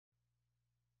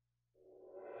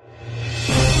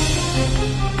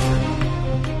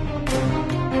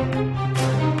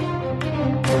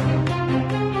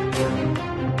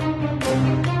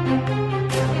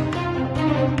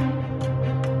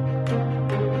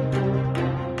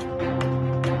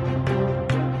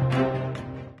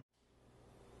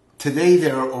Today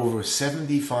there are over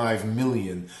 75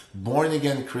 million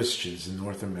born-again Christians in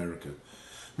North America,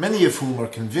 many of whom are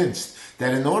convinced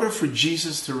that in order for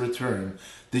Jesus to return,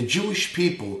 the Jewish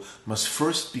people must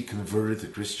first be converted to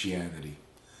Christianity.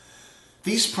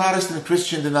 These Protestant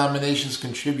Christian denominations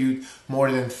contribute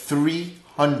more than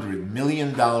 $300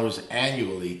 million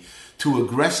annually to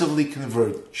aggressively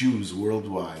convert Jews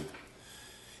worldwide.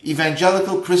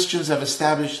 Evangelical Christians have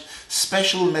established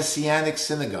special messianic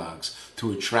synagogues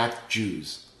to attract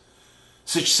Jews.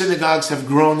 Such synagogues have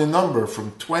grown in number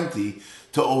from 20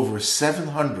 to over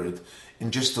 700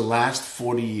 in just the last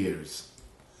 40 years.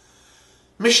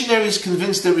 Missionaries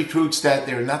convince their recruits that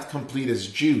they are not complete as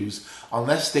Jews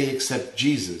unless they accept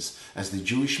Jesus as the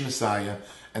Jewish Messiah,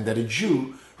 and that a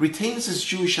Jew retains his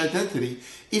Jewish identity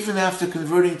even after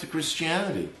converting to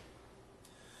Christianity.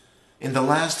 In the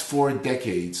last 4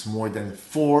 decades, more than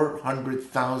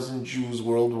 400,000 Jews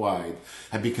worldwide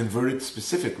have been converted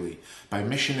specifically by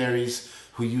missionaries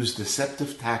who use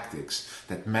deceptive tactics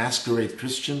that masquerade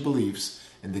Christian beliefs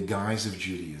in the guise of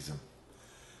Judaism.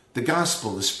 The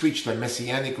gospel is preached by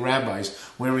messianic rabbis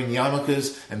wearing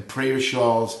yarmulkes and prayer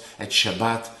shawls at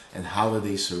Shabbat and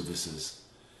holiday services.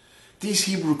 These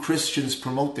Hebrew Christians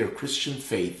promote their Christian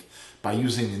faith by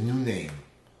using a new name,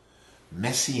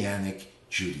 Messianic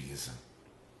Judaism.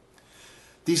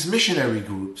 These missionary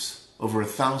groups, over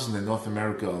 1,000 in North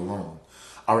America alone,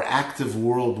 are active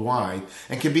worldwide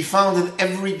and can be found in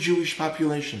every Jewish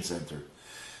population center.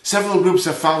 Several groups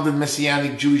have founded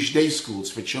Messianic Jewish day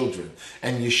schools for children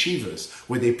and yeshivas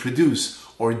where they produce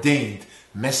ordained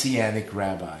Messianic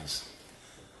rabbis.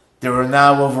 There are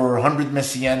now over 100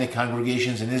 Messianic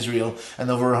congregations in Israel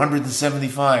and over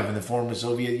 175 in the former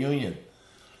Soviet Union.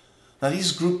 Now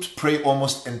these groups prey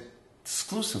almost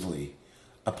exclusively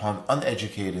upon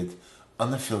uneducated,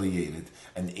 unaffiliated,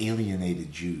 and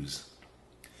alienated Jews.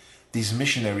 These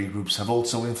missionary groups have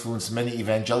also influenced many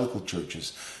evangelical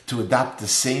churches to adopt the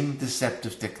same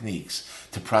deceptive techniques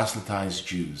to proselytize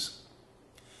Jews.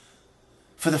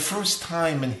 For the first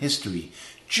time in history,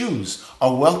 Jews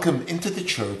are welcomed into the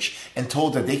church and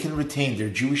told that they can retain their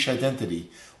Jewish identity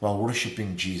while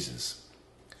worshiping Jesus.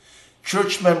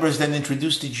 Church members then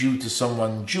introduce the Jew to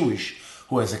someone Jewish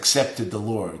who has accepted the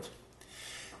Lord.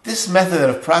 This method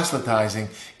of proselytizing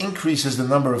increases the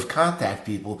number of contact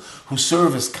people who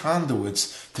serve as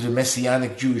conduits to the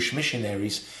Messianic Jewish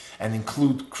missionaries and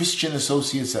include Christian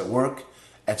associates at work,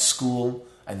 at school,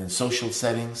 and in social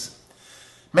settings.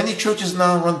 Many churches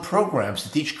now run programs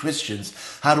to teach Christians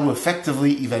how to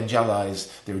effectively evangelize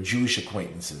their Jewish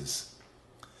acquaintances.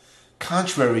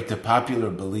 Contrary to popular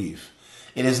belief,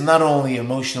 it is not only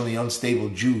emotionally unstable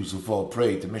Jews who fall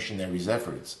prey to missionaries'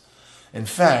 efforts. In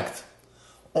fact,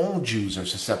 all Jews are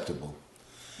susceptible.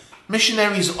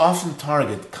 Missionaries often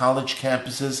target college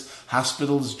campuses,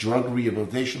 hospitals, drug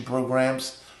rehabilitation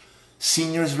programs,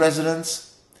 seniors'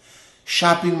 residents,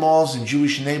 shopping malls in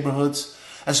Jewish neighborhoods,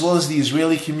 as well as the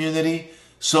Israeli community,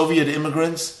 Soviet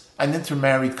immigrants, and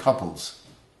intermarried couples.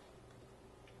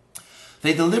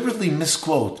 They deliberately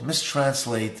misquote,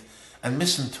 mistranslate, and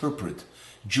misinterpret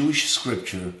Jewish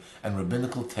scripture and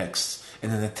rabbinical texts in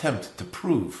an attempt to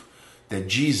prove that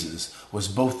Jesus was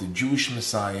both the Jewish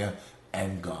Messiah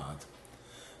and God.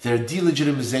 Their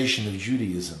delegitimization of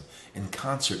Judaism, in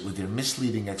concert with their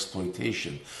misleading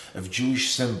exploitation of Jewish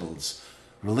symbols,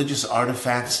 religious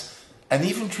artifacts, and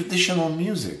even traditional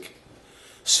music,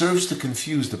 serves to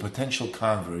confuse the potential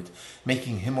convert,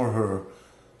 making him or her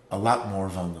a lot more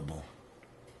vulnerable.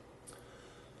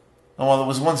 And while it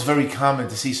was once very common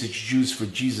to see such Jews for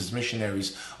Jesus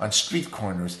missionaries on street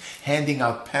corners handing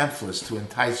out pamphlets to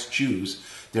entice Jews,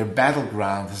 their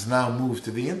battleground has now moved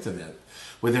to the internet,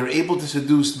 where they're able to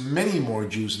seduce many more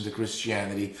Jews into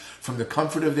Christianity from the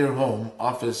comfort of their home,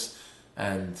 office,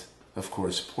 and, of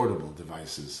course, portable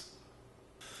devices.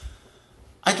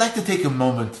 I'd like to take a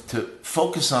moment to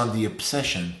focus on the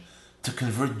obsession to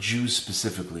convert Jews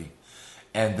specifically,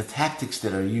 and the tactics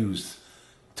that are used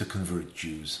to convert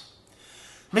Jews.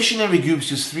 Missionary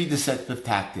groups use 3 deceptive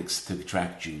tactics to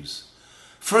attract Jews.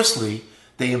 Firstly,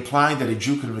 they imply that a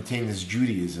Jew can retain his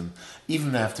Judaism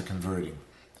even after converting.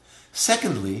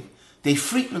 Secondly, they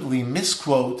frequently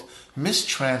misquote,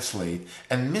 mistranslate,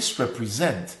 and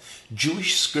misrepresent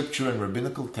Jewish scripture and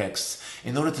rabbinical texts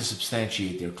in order to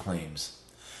substantiate their claims.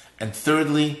 And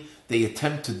thirdly, they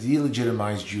attempt to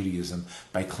delegitimize Judaism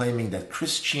by claiming that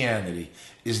Christianity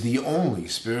is the only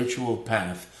spiritual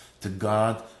path to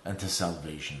God and to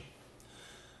salvation.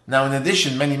 Now, in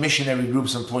addition, many missionary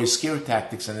groups employ scare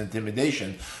tactics and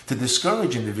intimidation to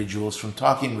discourage individuals from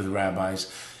talking with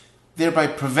rabbis, thereby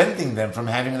preventing them from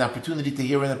having an opportunity to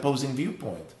hear an opposing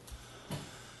viewpoint.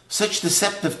 Such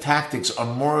deceptive tactics are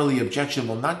morally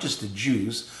objectionable not just to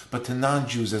Jews, but to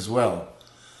non-Jews as well.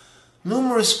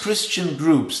 Numerous Christian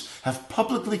groups have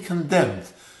publicly condemned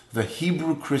the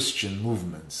Hebrew Christian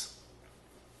movements.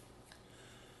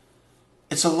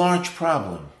 It's a large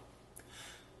problem.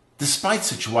 Despite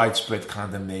such widespread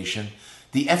condemnation,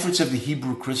 the efforts of the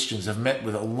Hebrew Christians have met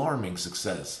with alarming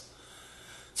success.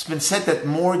 It's been said that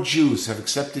more Jews have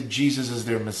accepted Jesus as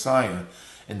their Messiah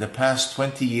in the past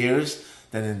 20 years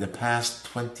than in the past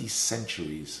 20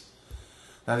 centuries.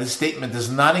 Now, this statement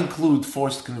does not include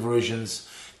forced conversions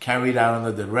carried out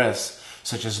under duress,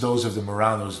 such as those of the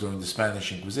Moranos during the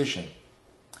Spanish Inquisition.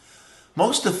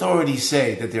 Most authorities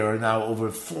say that there are now over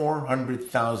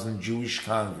 400,000 Jewish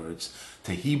converts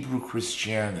to Hebrew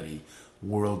Christianity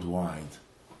worldwide.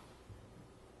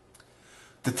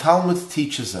 The Talmud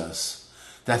teaches us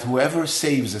that whoever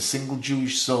saves a single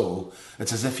Jewish soul,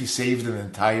 it's as if he saved an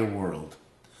entire world.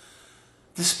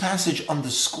 This passage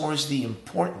underscores the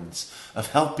importance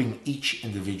of helping each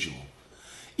individual.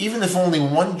 Even if only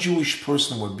one Jewish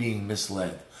person were being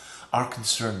misled, our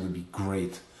concern would be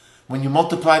great. When you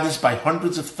multiply this by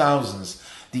hundreds of thousands,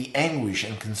 the anguish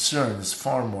and concern is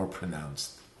far more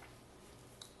pronounced.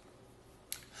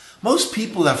 Most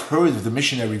people have heard of the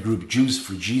missionary group Jews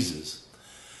for Jesus.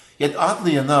 Yet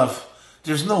oddly enough,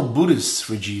 there's no Buddhists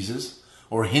for Jesus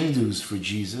or Hindus for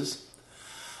Jesus.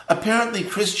 Apparently,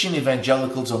 Christian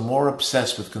evangelicals are more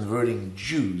obsessed with converting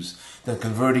Jews than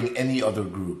converting any other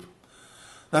group.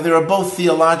 Now, there are both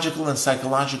theological and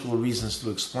psychological reasons to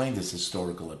explain this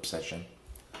historical obsession.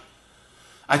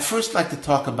 I'd first like to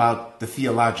talk about the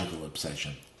theological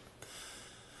obsession.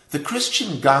 The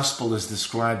Christian gospel is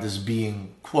described as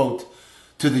being, quote,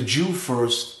 to the Jew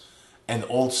first and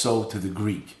also to the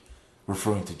Greek,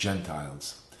 referring to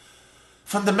Gentiles.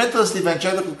 Fundamentalist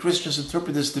evangelical Christians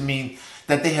interpret this to mean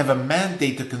that they have a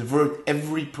mandate to convert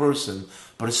every person,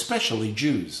 but especially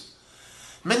Jews.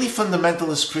 Many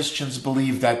fundamentalist Christians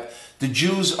believe that the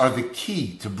Jews are the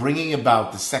key to bringing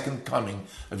about the second coming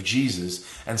of Jesus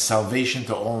and salvation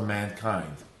to all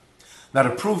mankind. Now, to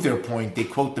prove their point, they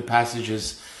quote the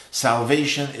passages,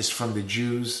 salvation is from the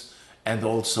Jews, and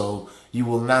also, you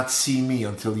will not see me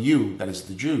until you, that is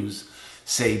the Jews,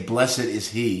 say, blessed is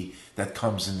he that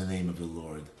comes in the name of the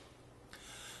Lord.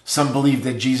 Some believe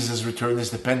that Jesus' return is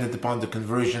dependent upon the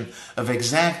conversion of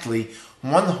exactly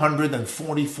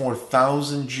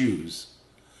 144,000 Jews,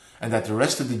 and that the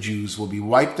rest of the Jews will be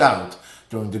wiped out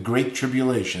during the great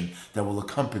tribulation that will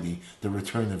accompany the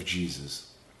return of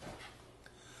Jesus.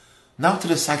 Now to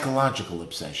the psychological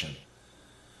obsession.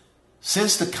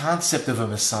 Since the concept of a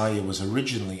Messiah was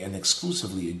originally and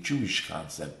exclusively a Jewish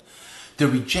concept, the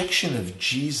rejection of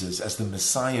Jesus as the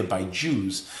Messiah by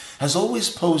Jews has always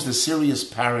posed a serious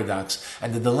paradox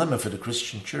and a dilemma for the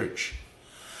Christian church.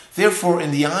 Therefore,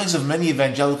 in the eyes of many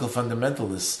evangelical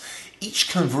fundamentalists, each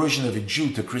conversion of a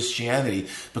Jew to Christianity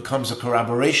becomes a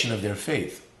corroboration of their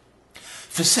faith.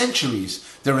 For centuries,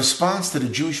 the response to the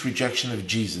Jewish rejection of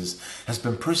Jesus has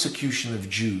been persecution of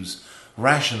Jews,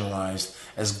 rationalized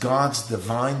as God's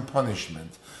divine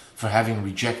punishment for having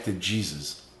rejected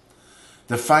Jesus.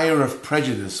 The fire of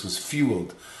prejudice was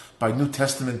fueled by New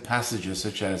Testament passages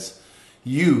such as,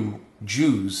 you,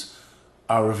 Jews,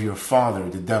 are of your father,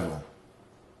 the devil.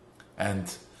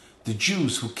 And the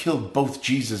Jews who killed both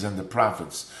Jesus and the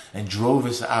prophets and drove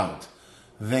us out,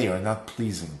 they are not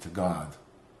pleasing to God.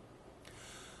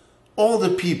 All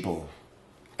the people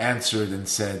answered and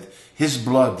said, his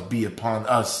blood be upon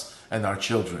us and our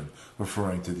children,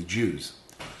 referring to the Jews.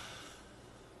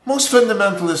 Most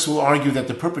fundamentalists will argue that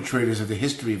the perpetrators of the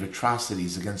history of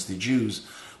atrocities against the Jews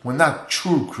were not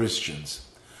true Christians.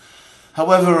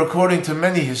 However, according to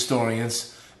many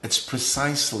historians, it's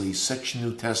precisely such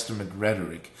New Testament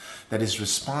rhetoric that is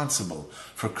responsible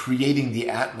for creating the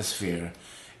atmosphere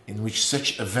in which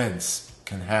such events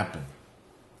can happen.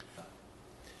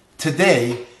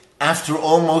 Today, after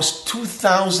almost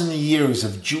 2,000 years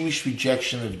of Jewish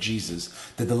rejection of Jesus,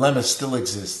 the dilemma still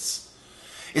exists.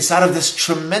 It's out of this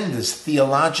tremendous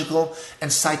theological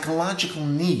and psychological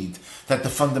need that the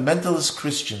fundamentalist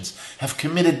Christians have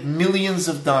committed millions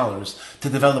of dollars to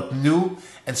develop new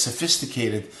and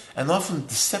sophisticated and often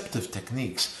deceptive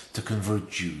techniques to convert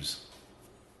Jews.